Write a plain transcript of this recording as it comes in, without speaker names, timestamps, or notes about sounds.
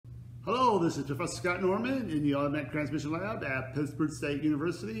Hello, this is Professor Scott Norman in the Automatic Transmission Lab at Pittsburgh State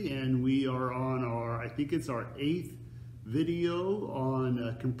University, and we are on I think it's our 8th video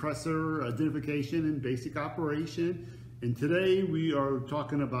on compressor identification and basic operation. And today we are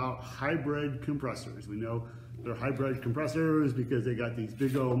talking about hybrid compressors. We know they're hybrid compressors because they got these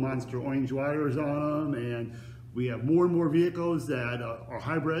big old monster orange wires on them, and we have more and more vehicles that are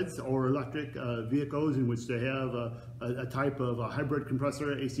hybrids or electric vehicles in which they have a type of a hybrid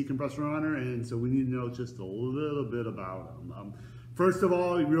compressor, AC compressor on it, and so we need to know just a little bit about them. First of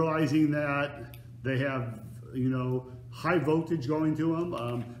all, realizing that they have, high voltage going to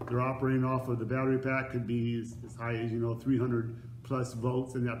them. They're operating off of the battery pack, could be as high as 300 plus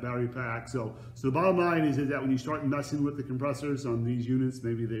volts in that battery pack. So the bottom line is that when you start messing with the compressors on these units,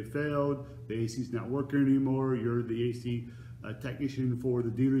 maybe they failed, the AC's not working anymore, you're the AC technician for the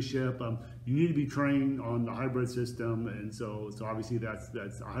dealership, you need to be trained on the hybrid system. And so obviously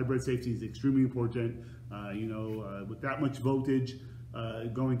that's hybrid safety is extremely important. With that much voltage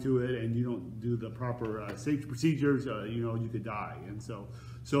going to it, and you don't do the proper safety procedures, you could die. And so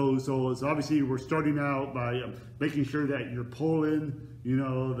obviously we're starting out by making sure that you're pulling,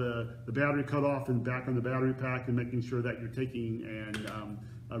 the battery cutoff and back on the battery pack, and making sure that you're taking and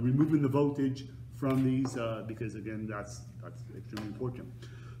removing the voltage from these, because again, that's extremely important.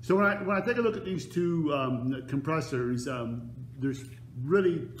 So when I take a look at these two compressors, there's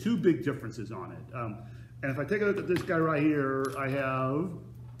really two big differences on it. And if I take a look at this guy right here, I have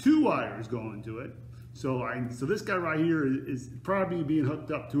two wires going to it. So this guy right here is probably being hooked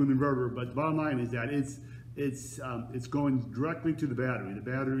up to an inverter, but the bottom line is that it's going directly to the battery. The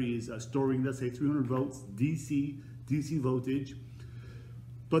battery is storing, let's say, 300 volts DC voltage.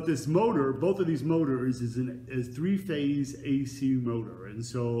 But this motor, both of these motors, is three-phase AC motor, and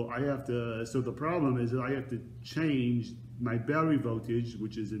so the problem is that I have to change my battery voltage,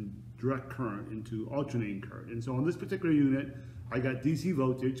 which is in direct current, into alternating current. And so on this particular unit, I got DC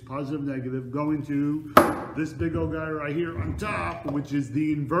voltage, positive, negative, going to this big old guy right here on top, which is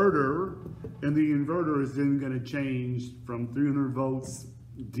the inverter, and the inverter is then going to change from 300 volts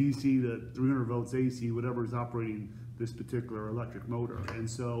DC to 300 volts AC, whatever is operating this particular electric motor. And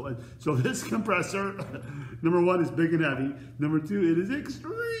so this compressor, number one, is big and heavy. Number two, it is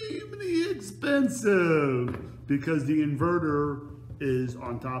extremely expensive because the inverter is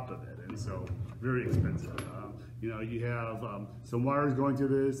on top of it, and so very expensive. You have some wires going to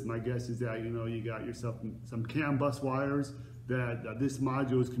this. My guess is that you got yourself some CAN bus wires that this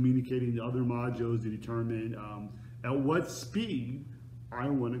module is communicating to other modules to determine at what speed I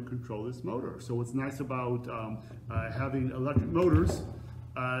want to control this motor. So what's nice about having electric motors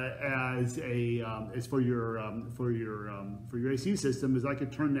as for your AC system is I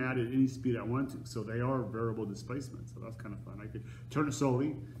could turn that at any speed I want to. So they are variable displacement. So that's kind of fun. I could turn it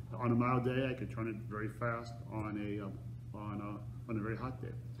slowly on a mild day. I could turn it very fast on a very hot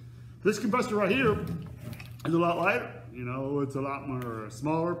day. This compressor right here is a lot lighter. It's a lot more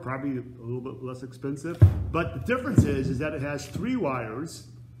smaller, probably a little bit less expensive. But the difference is that it has 3 wires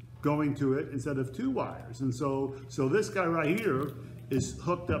going to it instead of 2 wires. And so this guy right here is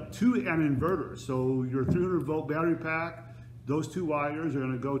hooked up to an inverter. So your 300 volt battery pack, those 2 wires are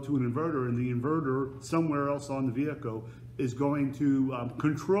going to go to an inverter, and the inverter somewhere else on the vehicle is going to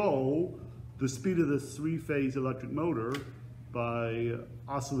control the speed of this 3-phase electric motor by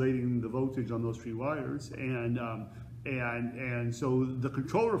oscillating the voltage on those 3 wires, and so the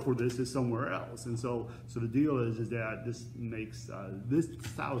controller for this is somewhere else. And so the deal is that this makes this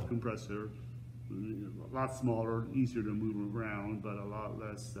style of compressor a lot smaller, easier to move around, but a lot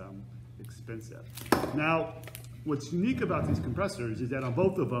less expensive. Now, what's unique about these compressors is that on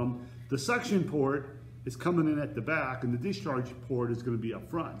both of them, the suction port is coming in at the back and the discharge port is going to be up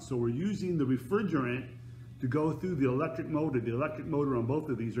front. So we're using the refrigerant to go through the electric motor. The electric motor on both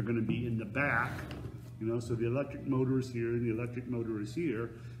of these are going to be in the back. So the electric motor is here and the electric motor is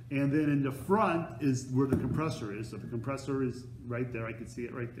here. And then in the front is where the compressor is. So the compressor is right there. I can see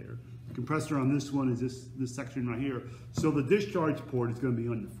it right there. The compressor on this one is this section right here. So the discharge port is going to be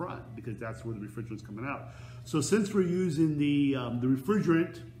on the front because that's where the refrigerant is coming out. So since we're using the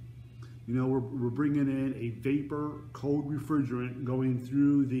refrigerant, we're bringing in a vapor cold refrigerant going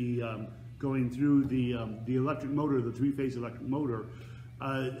through the electric motor, the 3-phase electric motor.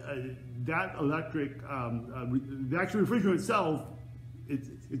 That the actual refrigerant itself, it's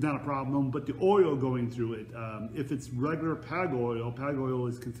not a problem, but the oil going through it, if it's regular PAG oil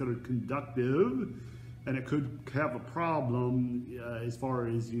is considered conductive, and it could have a problem as far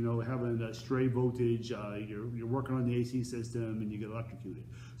as having a stray voltage. You're working on the AC system and you get electrocuted.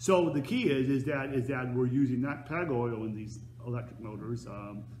 So the key is that we're using not PAG oil in these electric motors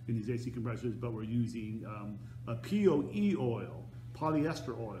in these AC compressors, but we're using a POE oil,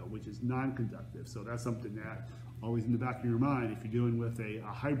 polyester oil, which is non-conductive. So that's something that always in the back of your mind, if you're dealing with a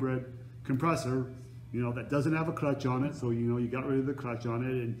hybrid compressor, you know, that doesn't have a clutch on it. So, you know, you got rid of the clutch on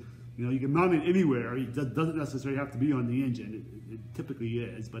it, and, you know, you can mount it anywhere. It doesn't necessarily have to be on the engine. It typically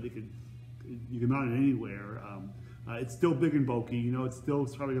is, but you can mount it anywhere. It's still big and bulky, you know, it's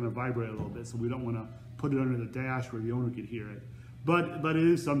probably going to vibrate a little bit, so we don't want to put it under the dash where the owner could hear it. But it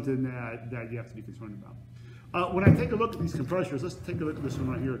is something that you have to be concerned about. When I take a look at these compressors, let's take a look at this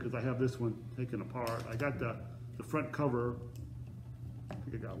one right here, because I have this one taken apart. I got the front cover. I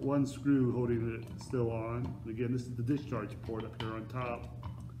think I got one screw holding it still on. And again, this is the discharge port up here on top.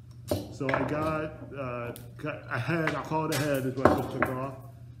 So I got a head, I'll call it a head, is what I just took off.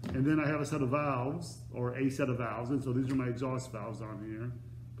 And then I have a set of valves, or a set of valves, and so these are my exhaust valves on here.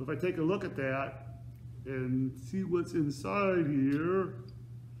 But if I take a look at that and see what's inside here,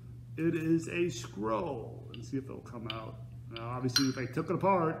 it is a scroll. Let's see if it'll come out. Now obviously if I took it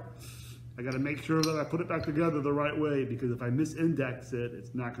apart, I gotta make sure that I put it back together the right way, because if I misindex it,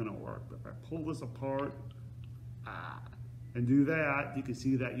 it's not gonna work. But if I pull this apart, and do that, you can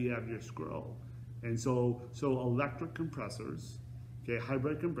see that you have your scroll. And so electric compressors, okay,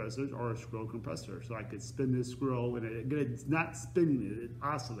 hybrid compressors are a scroll compressor. So I could spin this scroll, and it's not spinning it, it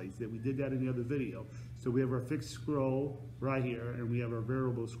oscillates it. We did that in the other video. So we have our fixed scroll right here, and we have our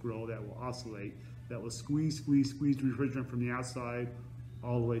variable scroll that will oscillate, that will squeeze refrigerant from the outside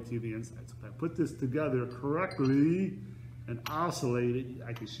all the way to the inside. So if I put this together correctly and oscillate it,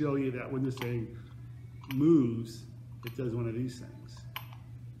 I can show you that when this thing moves, it does one of these things.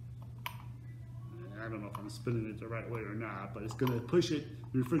 I don't know if I'm spinning it the right way or not, but it's going to push it,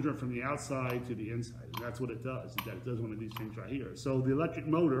 the refrigerant from the outside to the inside. And that's what it does, is that it does one of these things right here. So the electric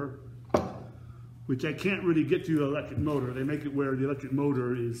motor, which I can't really get to the electric motor, they make it where the electric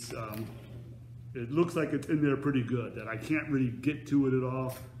motor is, it looks like it's in there pretty good, that I can't really get to it at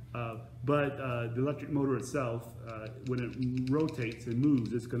all. But the electric motor itself, when it rotates and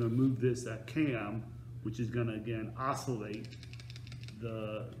moves, it's going to move this cam, which is going to, again, oscillate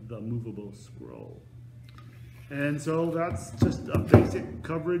the movable scroll. And so that's just a basic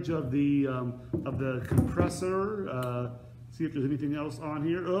coverage of the compressor. See if there's anything else on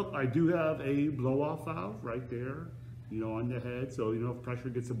here. Oh, I do have a blow-off valve right there, you know, on the head. So, you know, if pressure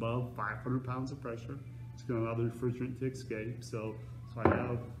gets above 500 pounds of pressure, it's going to allow the refrigerant to escape. So I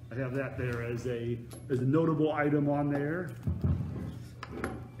have that there as a notable item on there.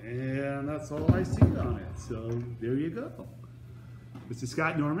 And that's all I see on it. So there you go. This is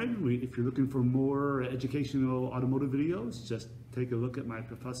Scott Norman. If you're looking for more educational automotive videos, just take a look at my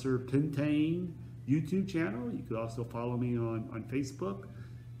Professor Pentane YouTube channel. You could also follow me on Facebook.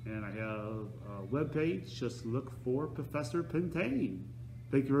 And I have a webpage. Just look for Professor Pentane.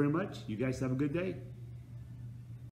 Thank you very much. You guys have a good day.